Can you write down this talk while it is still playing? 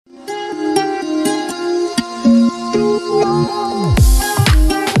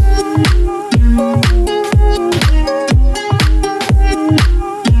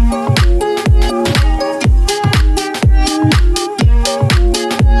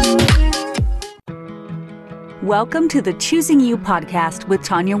Welcome to the Choosing You podcast with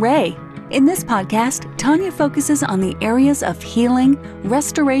Tanya Ray. In this podcast, Tanya focuses on the areas of healing,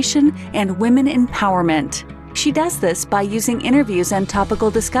 restoration, and women empowerment. She does this by using interviews and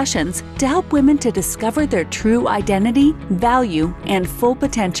topical discussions to help women to discover their true identity, value, and full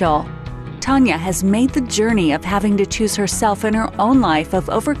potential. Tanya has made the journey of having to choose herself in her own life of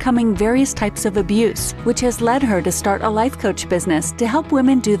overcoming various types of abuse, which has led her to start a life coach business to help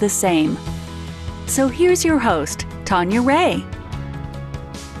women do the same. So here's your host, Tanya Ray.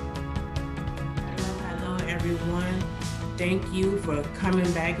 Hello, everyone. Thank you for coming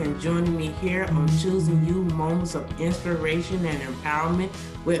back and joining me here on Choosing You, Moments of Inspiration and Empowerment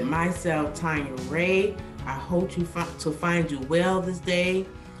with myself, Tanya Ray. I hope to find you well this day.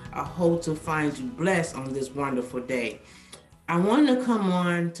 I hope to find you blessed on this wonderful day. I want to come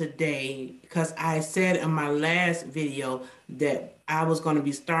on today because I said in my last video that I was going to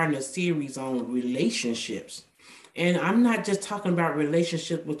be starting a series on relationships. And I'm not just talking about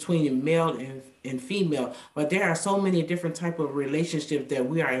relationships between male and female, but there are so many different types of relationships that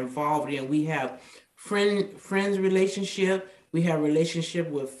we are involved in. We have friends relationship, we have relationship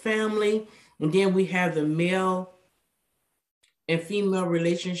with family, and then we have the male and female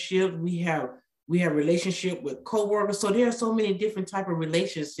relationship. We have relationship with coworkers. So there are so many different types of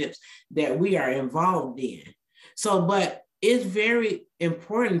relationships that we are involved in. So, but it's very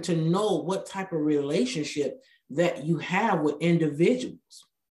important to know what type of relationship that you have with individuals,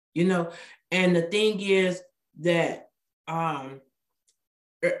 you know. And the thing is that about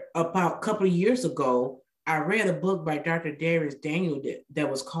a couple of years ago, I read a book by Dr. Dharius Daniel that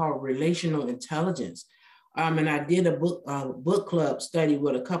was called Relational Intelligence. And I did a book club study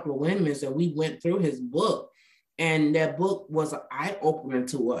with a couple of women, and we went through his book. And that book was an eye-opener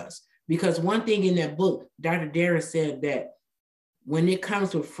to us. Because one thing in that book, Dr. Dharius said that when it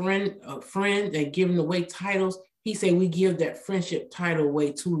comes to friends and giving away titles, he said we give that friendship title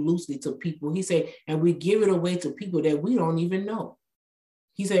away too loosely to people. He said, and we give it away to people that we don't even know.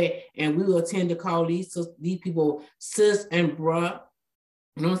 He said, and we will tend to call these people sis and bruh.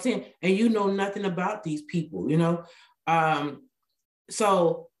 You know what I'm saying? And you know nothing about these people, you know?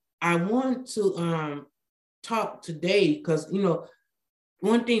 So I want to talk today because, you know,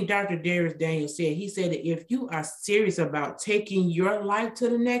 one thing Dr. Dharius Daniel said, he said that if you are serious about taking your life to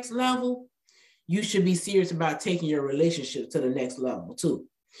the next level, you should be serious about taking your relationship to the next level too.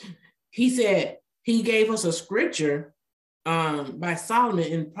 He said, he gave us a scripture by Solomon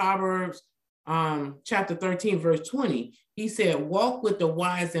in Proverbs chapter 13, verse 20. He said, walk with the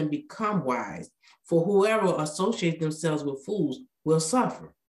wise and become wise, for whoever associates themselves with fools will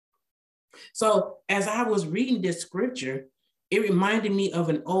suffer. So as I was reading this scripture, it reminded me of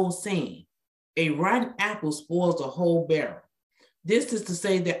an old saying, a rotten apple spoils the whole barrel. This is to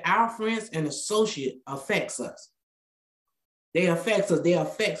say that our friends and associate affects us. They affect us, they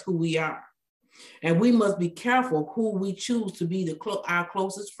affect who we are. And we must be careful who we choose to be our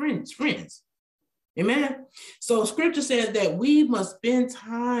closest friends. Amen. So scripture says that we must spend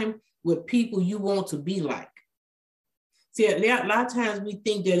time with people you want to be like. See, a lot of times we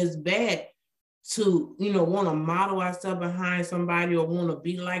think that it's bad to, you know, want to model ourselves behind somebody or want to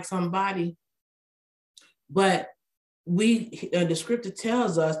be like somebody. But the scripture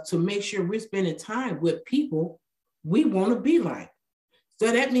tells us to make sure we're spending time with people we want to be like.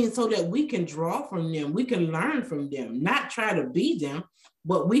 So that means so that we can draw from them, we can learn from them, not try to be them,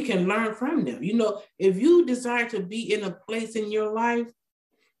 but we can learn from them. You know, if you desire to be in a place in your life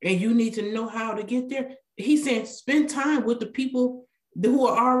and you need to know how to get there, he's saying spend time with the people who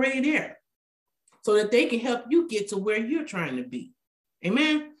are already there so that they can help you get to where you're trying to be.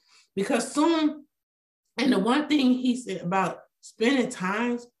 Amen. Because soon, and the one thing he said about spending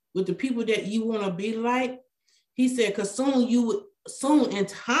time with the people that you want to be like, he said, because soon in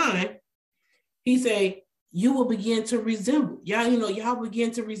time, he said, you will begin to resemble. Y'all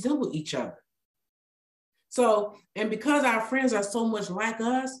begin to resemble each other. So, and because our friends are so much like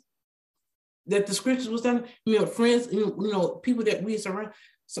us, that the scriptures was done, you know, friends, you know, people that we surround.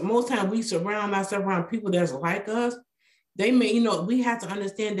 So most times we surround ourselves around people that's like us. They may, you know, we have to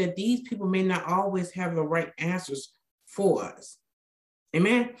understand that these people may not always have the right answers for us.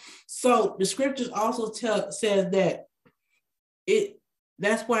 Amen. So the scriptures also says that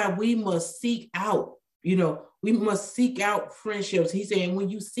that's why we must seek out, you know, we must seek out friendships. He said, when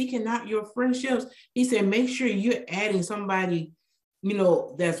you seeking out your friendships, he said, make sure you're adding somebody, you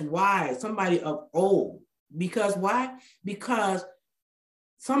know, that's wise, somebody of old, Because why? Because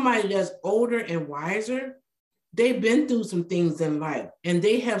somebody that's older and wiser, they've been through some things in life and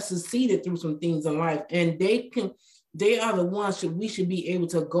they have succeeded through some things in life, and they are the ones that we should be able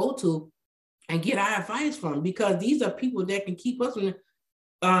to go to and get our advice from, because these are people that can keep us from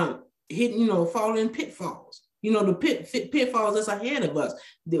hitting, falling in pitfalls. The pitfalls that's ahead of us.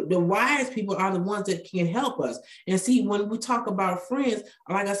 The wise people are the ones that can help us. And see, when we talk about friends,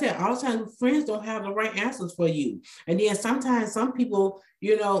 like I said, all the time friends don't have the right answers for you. And then sometimes some people,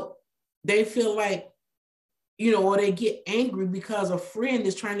 they feel like, or they get angry because a friend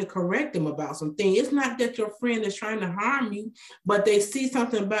is trying to correct them about something. It's not that your friend is trying to harm you, but they see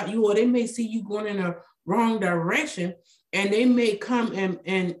something about you, or they may see you going in a wrong direction, and they may come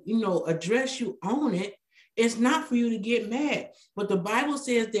and address you on it. It's not for you to get mad, but the Bible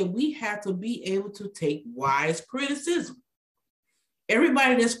says that we have to be able to take wise criticism.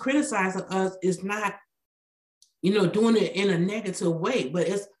 Everybody that's criticizing us is not, doing it in a negative way, but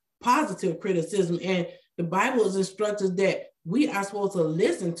it's positive criticism. And the Bible is instructed that we are supposed to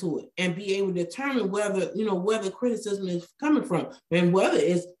listen to it and be able to determine whether criticism is coming from, and whether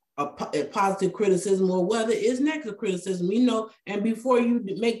it's a positive criticism or whether it's negative criticism, and before you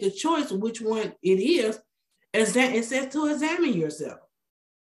make the choice of which one it is, it says to examine yourself.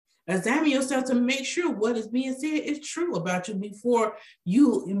 Examine yourself to make sure what is being said is true about you before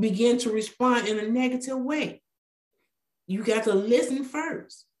you begin to respond in a negative way. You got to listen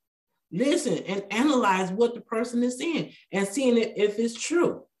first. Listen and analyze what the person is saying and seeing if it's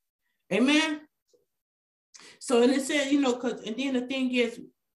true. Amen. So, and it says, and then the thing is,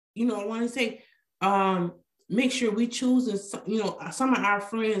 I want to say, make sure we choose, some of our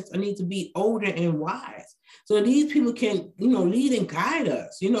friends need to be older and wise. So these people can, lead and guide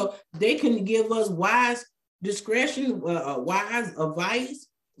us. They can give us wise discretion, wise advice,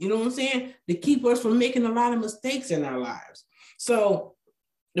 to keep us from making a lot of mistakes in our lives. So,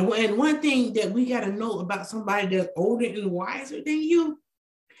 and one thing that we got to know about somebody that's older and wiser than you,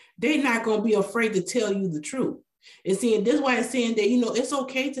 they're not going to be afraid to tell you the truth. And seeing this is why it's saying that, it's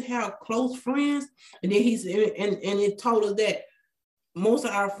okay to have close friends. And then and it told us that most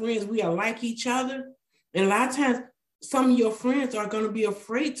of our friends, we are like each other. And a lot of times, some of your friends are going to be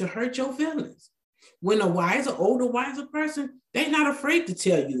afraid to hurt your feelings. When a older, wiser person, they're not afraid to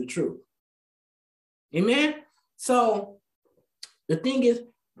tell you the truth. Amen. So the thing is,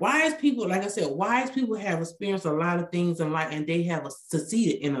 wise people, like I said, wise people have experienced a lot of things in life, and they have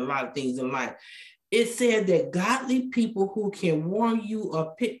succeeded in a lot of things in life. It said that godly people who can warn you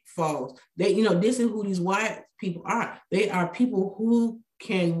of pitfalls, this is who these wise people are. They are people who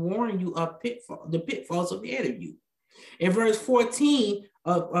can warn you of the pitfalls ahead of you. In verse 14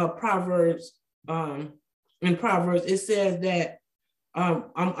 of Proverbs, it says that,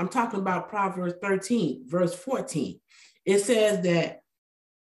 I'm talking about Proverbs 13, verse 14. It says that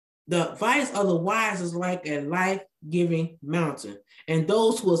the advice of the wise is like a life-giving mountain, and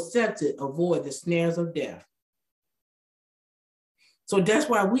those who accept it avoid the snares of death. So that's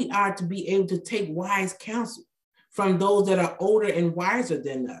why we are to be able to take wise counsel from those that are older and wiser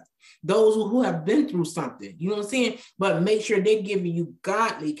than us, those who have been through something, you know what I'm saying? But make sure they're giving you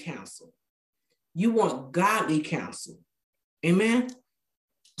godly counsel. You want godly counsel. Amen?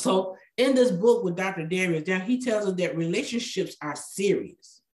 So in this book with Dr. Darius Down, he tells us that relationships are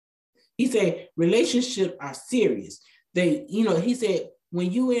serious. He said relationships are serious. He said,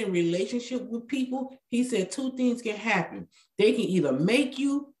 when you're in relationship with people, he said two things can happen. They can either make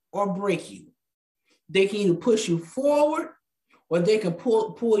you or break you. They can either push you forward or they can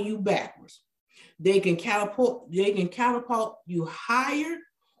pull you backwards. They can catapult you higher,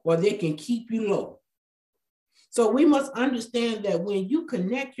 or they can keep you low. So we must understand that when you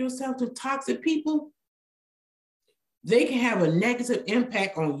connect yourself to toxic people, they can have a negative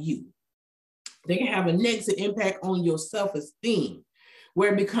impact on you. They can have a negative impact on your self-esteem,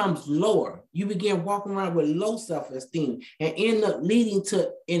 where it becomes lower. You begin walking around with low self-esteem and end up leading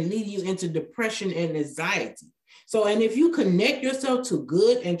you into depression and anxiety. So, and if you connect yourself to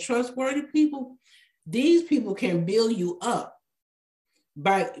good and trustworthy people, these people can build you up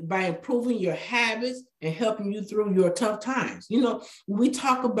by improving your habits and helping you through your tough times. We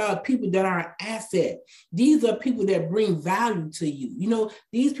talk about people that are an asset. These are people that bring value to you.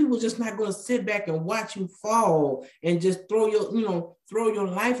 These people are just not going to sit back and watch you fall and just throw your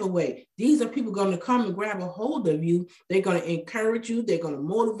life away. These are people going to come and grab a hold of you. They're going to encourage you. They're going to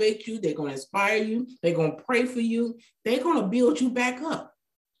motivate you. They're going to inspire you. They're going to pray for you. They're going to build you back up.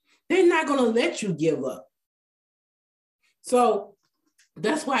 They're not going to let you give up. So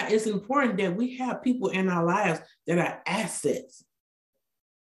that's why it's important that we have people in our lives that are assets.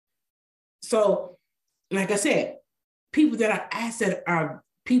 So like I said, people that are asset are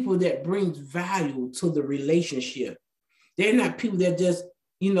people that brings value to the relationship. They're not people that just,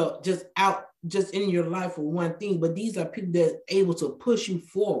 just in your life for one thing, but these are people that are able to push you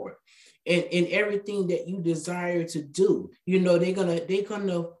forward in everything that you desire to do. They're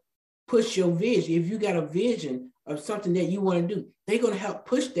gonna push your vision. If you got a vision of something that you want to do, they're gonna help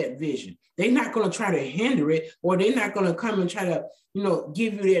push that vision. They're not gonna try to hinder it, or they're not gonna come and try to,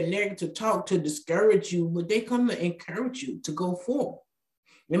 give you their negative talk to discourage you, but they're gonna encourage you to go forward.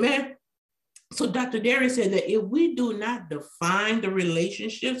 Amen. So Dr. Darius said that if we do not define the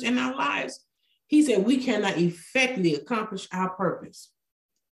relationships in our lives, he said we cannot effectively accomplish our purpose.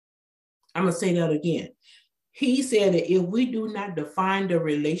 I'm going to say that again. He said that if we do not define the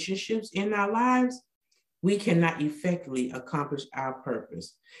relationships in our lives, we cannot effectively accomplish our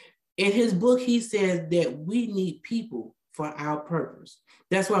purpose. In his book, he says that we need people for our purpose.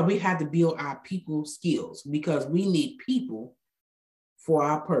 That's why we have to build our people skills, because we need people for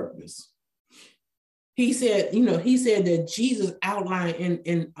our purpose. He said that Jesus outlined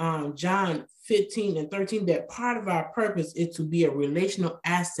in John 15 and 13 that part of our purpose is to be a relational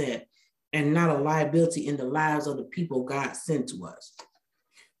asset and not a liability in the lives of the people God sent to us.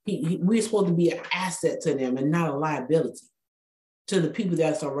 We're supposed to be an asset to them and not a liability to the people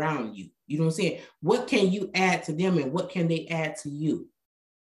that's around you. You know what I'm saying? What can you add to them and what can they add to you?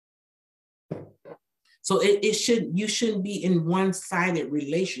 So you shouldn't be in one-sided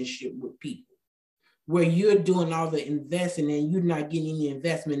relationship with people where you're doing all the investing and you're not getting any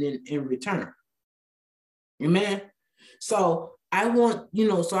investment in return. Amen. So I want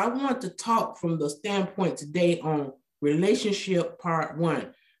to talk from the standpoint today on relationship part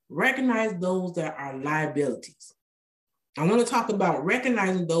 1. Recognize those that are liabilities. I want to talk about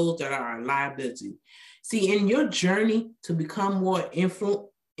recognizing those that are a liability. See, in your journey to become more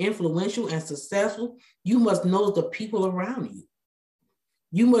influential and successful, you must know the people around you.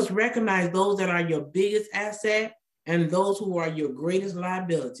 You must recognize those that are your biggest asset and those who are your greatest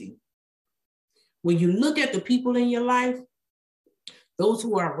liability. When you look at the people in your life, those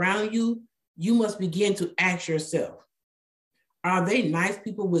who are around you, you must begin to ask yourself, are they nice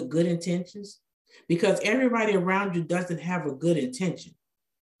people with good intentions? Because everybody around you doesn't have a good intention.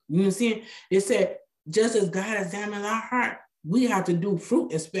 You know what I'm saying? It said, just as God examines our heart, we have to do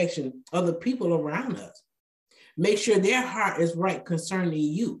fruit inspection of the people around us. Make sure their heart is right concerning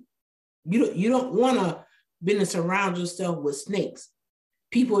you. You don't want to surround yourself with snakes,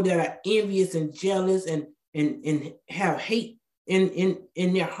 people that are envious and jealous and have hate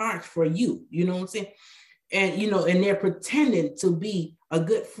in their hearts for you. You know what I'm saying? And they're pretending to be a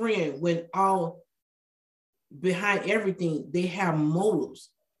good friend when all behind everything they have motives.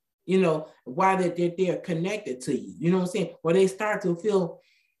 Why they're connected to you. You know what I'm saying? Or they start to feel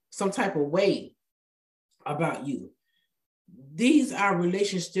some type of way about you. These are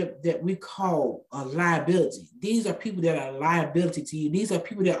relationships that we call a liability. These are people that are a liability to you. These are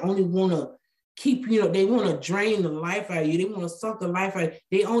people that only want to keep, they want to drain the life out of you. They want to suck the life out of you.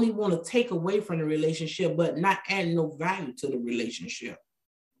 They only want to take away from the relationship, but not add no value to the relationship.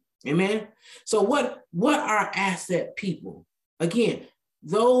 Amen. So what are asset people? Again,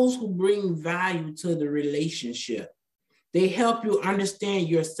 those who bring value to the relationship. They help you understand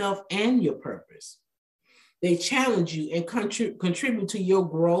yourself and your purpose. They challenge you and contribute to your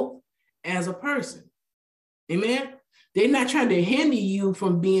growth as a person. Amen. They're not trying to hinder you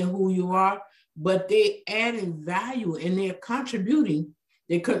from being who you are, but they adding value and they're contributing.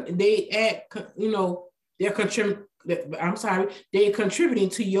 They're contributing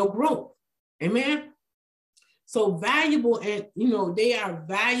to your growth. Amen. So valuable, and they are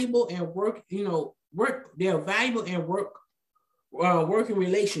valuable and working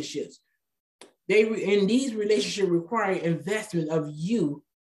relationships. In these relationships require investment of you,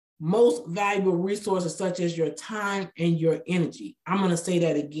 most valuable resources such as your time and your energy. I'm going to say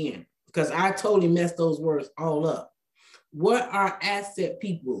that again because I totally messed those words all up. What are asset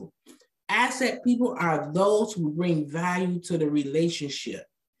people? Asset people are those who bring value to the relationship.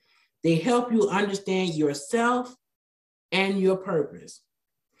 They help you understand yourself and your purpose.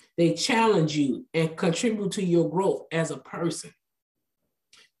 They challenge you and contribute to your growth as a person.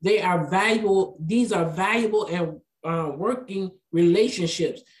 They are valuable. These are valuable and working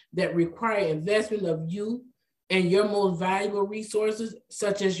relationships that require investment of you and your most valuable resources,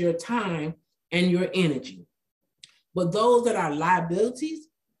 such as your time and your energy. But those that are liabilities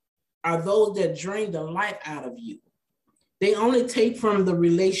are those that drain the life out of you. They only take from the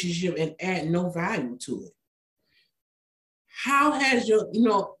relationship and add no value to it. How has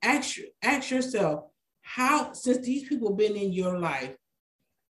ask yourself, since these people been in your life,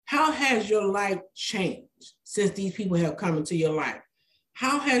 How has your life changed since these people have come into your life?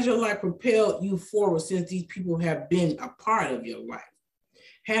 How has your life propelled you forward since these people have been a part of your life?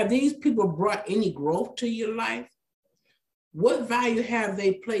 Have these people brought any growth to your life? What value have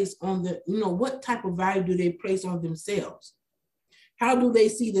they placed on what type of value do they place on themselves? How do they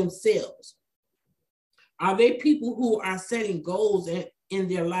see themselves? Are they people who are setting goals in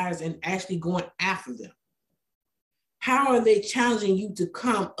their lives and actually going after them? How are they challenging you to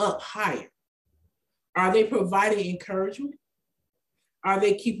come up higher? Are they providing encouragement? Are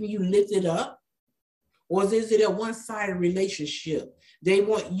they keeping you lifted up? Or is it a one-sided relationship? They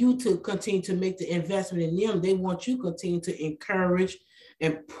want you to continue to make the investment in them. They want you to continue to encourage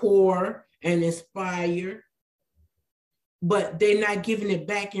and pour and inspire, but they're not giving it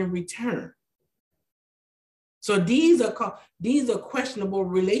back in return. So these are questionable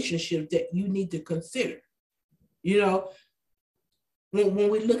relationships that you need to consider. When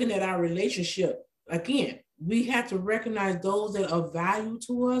we're looking at our relationship, again, we have to recognize those that are value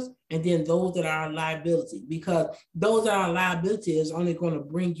to us and then those that are a liability, because those that are a liability is only going to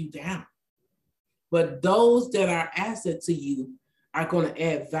bring you down. But those that are asset to you are going to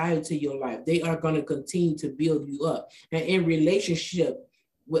add value to your life. They are going to continue to build you up. And in relationship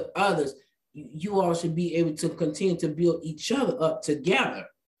with others, you all should be able to continue to build each other up together,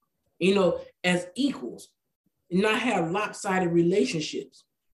 as equals, and not have lopsided relationships.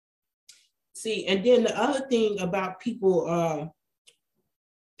 See, and then the other thing about people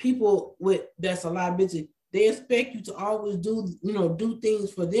with that's a liability, they expect you to always do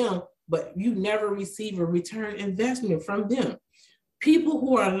things for them, but you never receive a return investment from them. People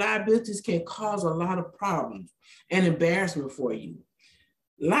who are liabilities can cause a lot of problems and embarrassment for you.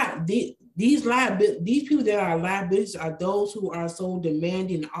 These people that are liabilities are those who are so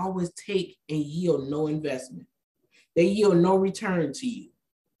demanding, always take and yield no investment. They yield no return to you.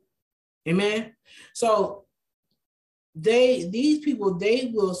 Amen. So these people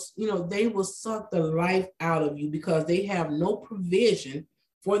will suck the life out of you because they have no provision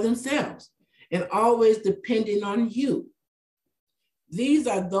for themselves and always depending on you. These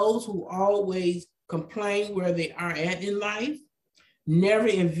are those who always complain where they are at in life, never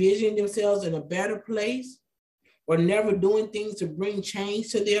envision themselves in a better place, or never doing things to bring change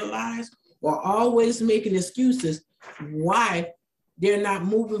to their lives, or always making excuses why they're not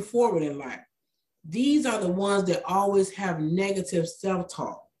moving forward in life. These are the ones that always have negative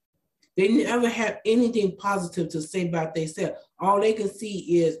self-talk. They never have anything positive to say about themselves. All they can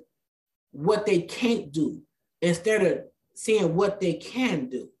see is what they can't do instead of seeing what they can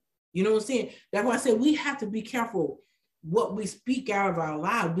do. You know what I'm saying? That's why I said we have to be careful what we speak out of our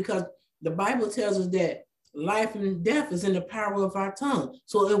lives, because the Bible tells us that life and death is in the power of our tongue.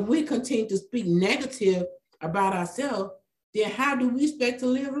 So if we continue to speak negative about ourselves, then how do we expect to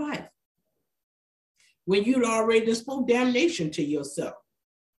live life? When you already spoke damnation to yourself.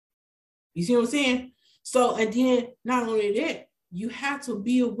 You see what I'm saying? So, and then not only that, you have to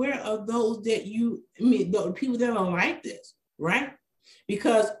be aware of those that the people that are like this, right?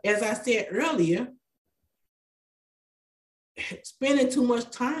 Because as I said earlier, spending too much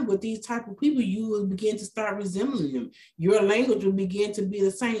time with these type of people, you will begin to start resembling them. Your language will begin to be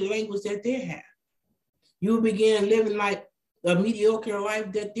the same language that they have. You will begin living like a mediocre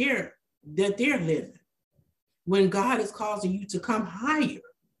life that they're living. When God is causing you to come higher,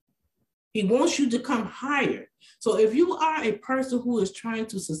 He wants you to come higher. So if you are a person who is trying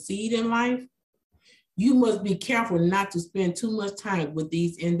to succeed in life, you must be careful not to spend too much time with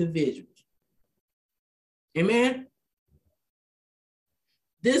these individuals. Amen.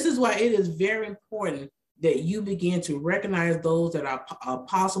 This is why it is very important that you begin to recognize those that are a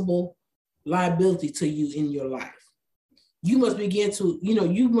possible liability to you in your life. You must begin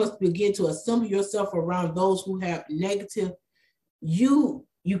to assemble yourself around those who have negative. You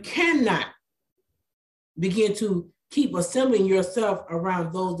cannot begin to keep assembling yourself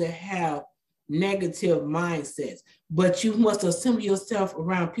around those that have negative mindsets, but you must assemble yourself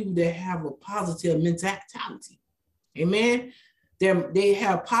around people that have a positive mentality. Amen. They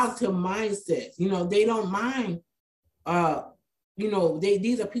have positive mindsets. They don't mind.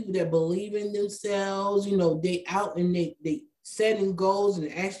 These are people that believe in themselves. They out and they setting goals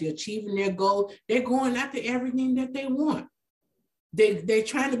and actually achieving their goals. They're going after everything that they want. They're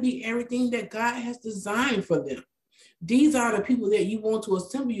trying to be everything that God has designed for them. These are the people that you want to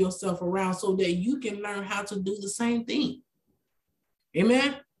assemble yourself around so that you can learn how to do the same thing.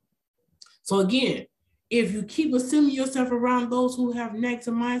 Amen. So again, if you keep assembling yourself around those who have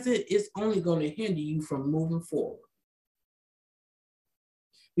negative mindset, it's only going to hinder you from moving forward.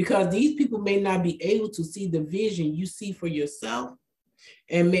 Because these people may not be able to see the vision you see for yourself,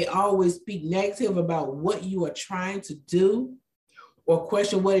 and may always speak negative about what you are trying to do, or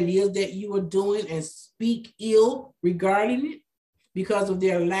question what it is that you are doing and speak ill regarding it because of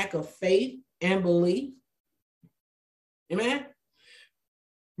their lack of faith and belief. Amen.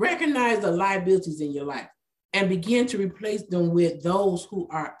 Recognize the liabilities in your life and begin to replace them with those who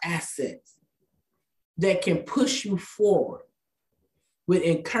are assets that can push you forward with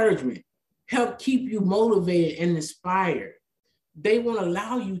encouragement, help keep you motivated and inspired. They won't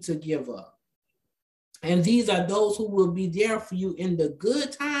allow you to give up. And these are those who will be there for you in the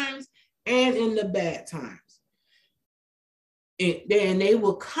good times and in the bad times. And they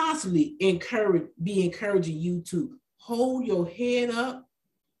will constantly be encouraging you to hold your head up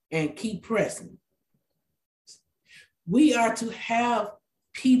and keep pressing. We are to have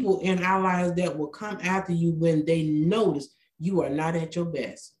people in our lives that will come after you when they notice you are not at your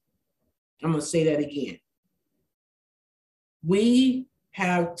best. I'm going to say that again. We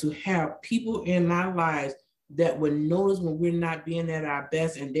have to have people in our lives that will notice when we're not being at our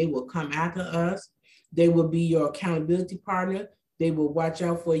best, and they will come after us. They will be your accountability partner. They will watch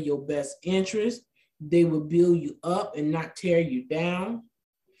out for your best interest. They will build you up and not tear you down,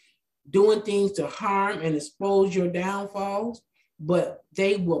 doing things to harm and expose your downfalls, but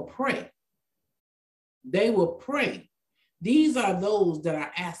they will pray. They will pray. These are those that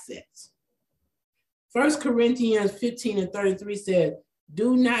are assets. 1 Corinthians 15:33 said,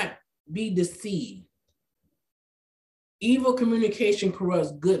 do not be deceived. Evil communication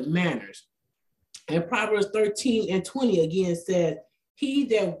corrupts good manners. And Proverbs 13:20 again said, he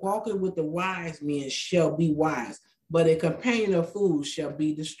that walketh with the wise men shall be wise, but a companion of fools shall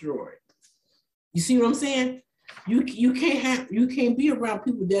be destroyed. You see what I'm saying? You can't be around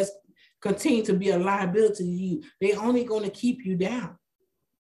people that's continue to be a liability to you. They only going to keep you down.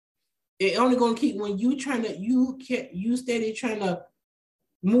 They only going to keep, when you steady trying to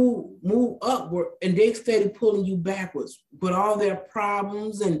move upward, and they steady pulling you backwards. But all their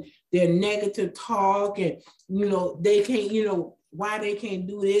problems and their negative talk, and they can't, why they can't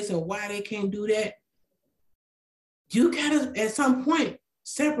do this and why they can't do that. You gotta at some point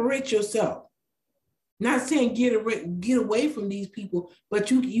separate yourself. Not saying get away from these people, but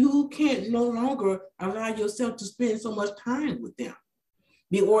you can't no longer allow yourself to spend so much time with them,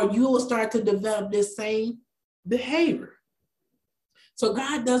 or you will start to develop this same behavior. So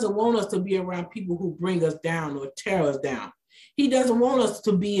God doesn't want us to be around people who bring us down or tear us down. He doesn't want us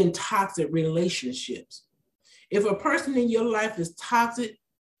to be in toxic relationships. If a person in your life is toxic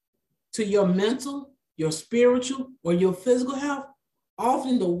to your mental, your spiritual, or your physical health,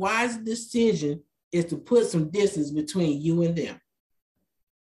 often the wisest decision is to put some distance between you and them.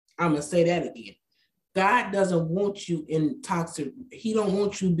 I'm going to say that again. God doesn't want you in toxic. He don't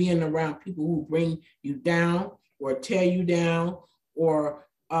want you being around people who bring you down or tear you down, or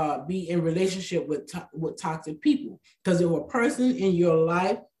be in relationship with toxic people. Because if a person in your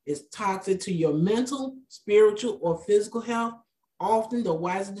life is toxic to your mental, spiritual, or physical health, often the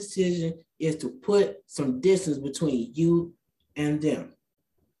wisest decision is to put some distance between you and them.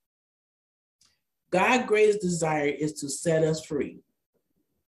 God's greatest desire is to set us free.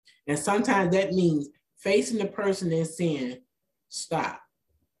 And sometimes that means facing the person and saying, stop.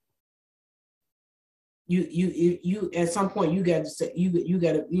 You at some point you got to say, you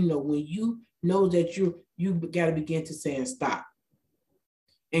got to, when you know that you got to begin to say stop.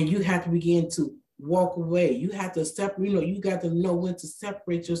 And you have to begin to walk away. You have to separate, you got to know when to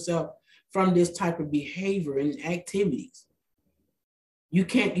separate yourself from this type of behavior and activities. You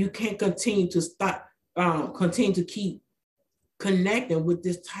can't continue to keep connecting with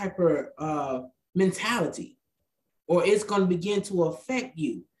this type of mentality, or it's going to begin to affect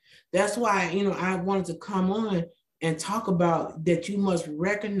you. That's why, I wanted to come on and talk about that. You must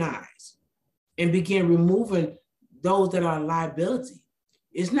recognize and begin removing those that are liability.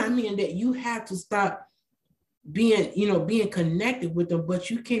 It's not meaning that you have to stop being connected with them, but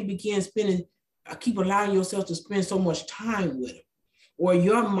you can't begin keep allowing yourself to spend so much time with them, or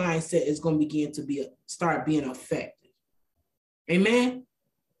your mindset is going to begin to start being affected. Amen.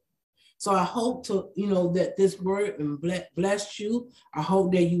 So I hope to, that this word blessed you. I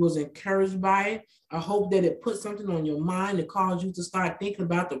hope that you was encouraged by it. I hope that it put something on your mind that caused you to start thinking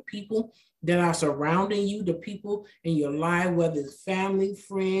about the people that are surrounding you, the people in your life, whether it's family,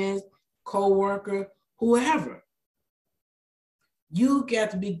 friends, co-worker, whoever. You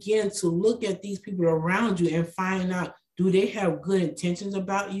got to begin to look at these people around you and find out, do they have good intentions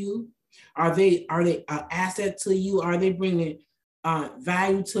about you? Are they an asset to you? Are they bringing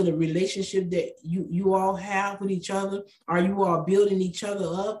value to the relationship that you all have with each other? Are you all building each other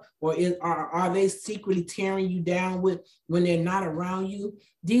up, or are they secretly tearing you down with when they're not around you?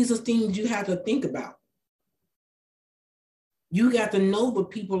 These are things you have to think about. You got to know the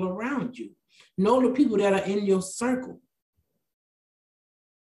people around you, know the people that are in your circle.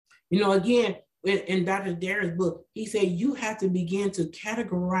 Again, in Dr. Darren's book, he said you have to begin to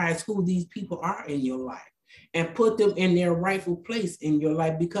categorize who these people are in your life and put them in their rightful place in your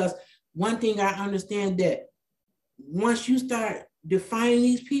life. Because one thing I understand, that once you start defining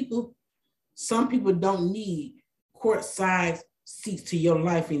these people, some people don't need courtside seats to your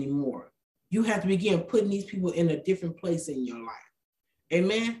life anymore. You have to begin putting these people in a different place in your life.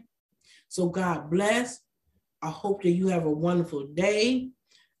 Amen. So God bless. I hope that you have a wonderful day.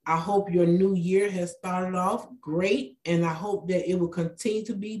 I hope your new year has started off great, and I hope that it will continue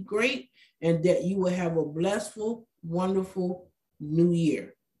to be great, and that you will have a blissful, wonderful new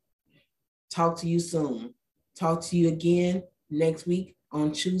year. Talk to you soon. Talk to you again next week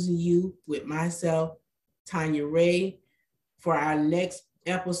on Choosing You with myself, Tanya Ray, for our next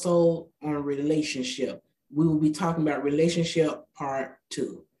episode on relationship. We will be talking about relationship part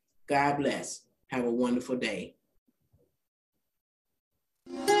 2. God bless. Have a wonderful day.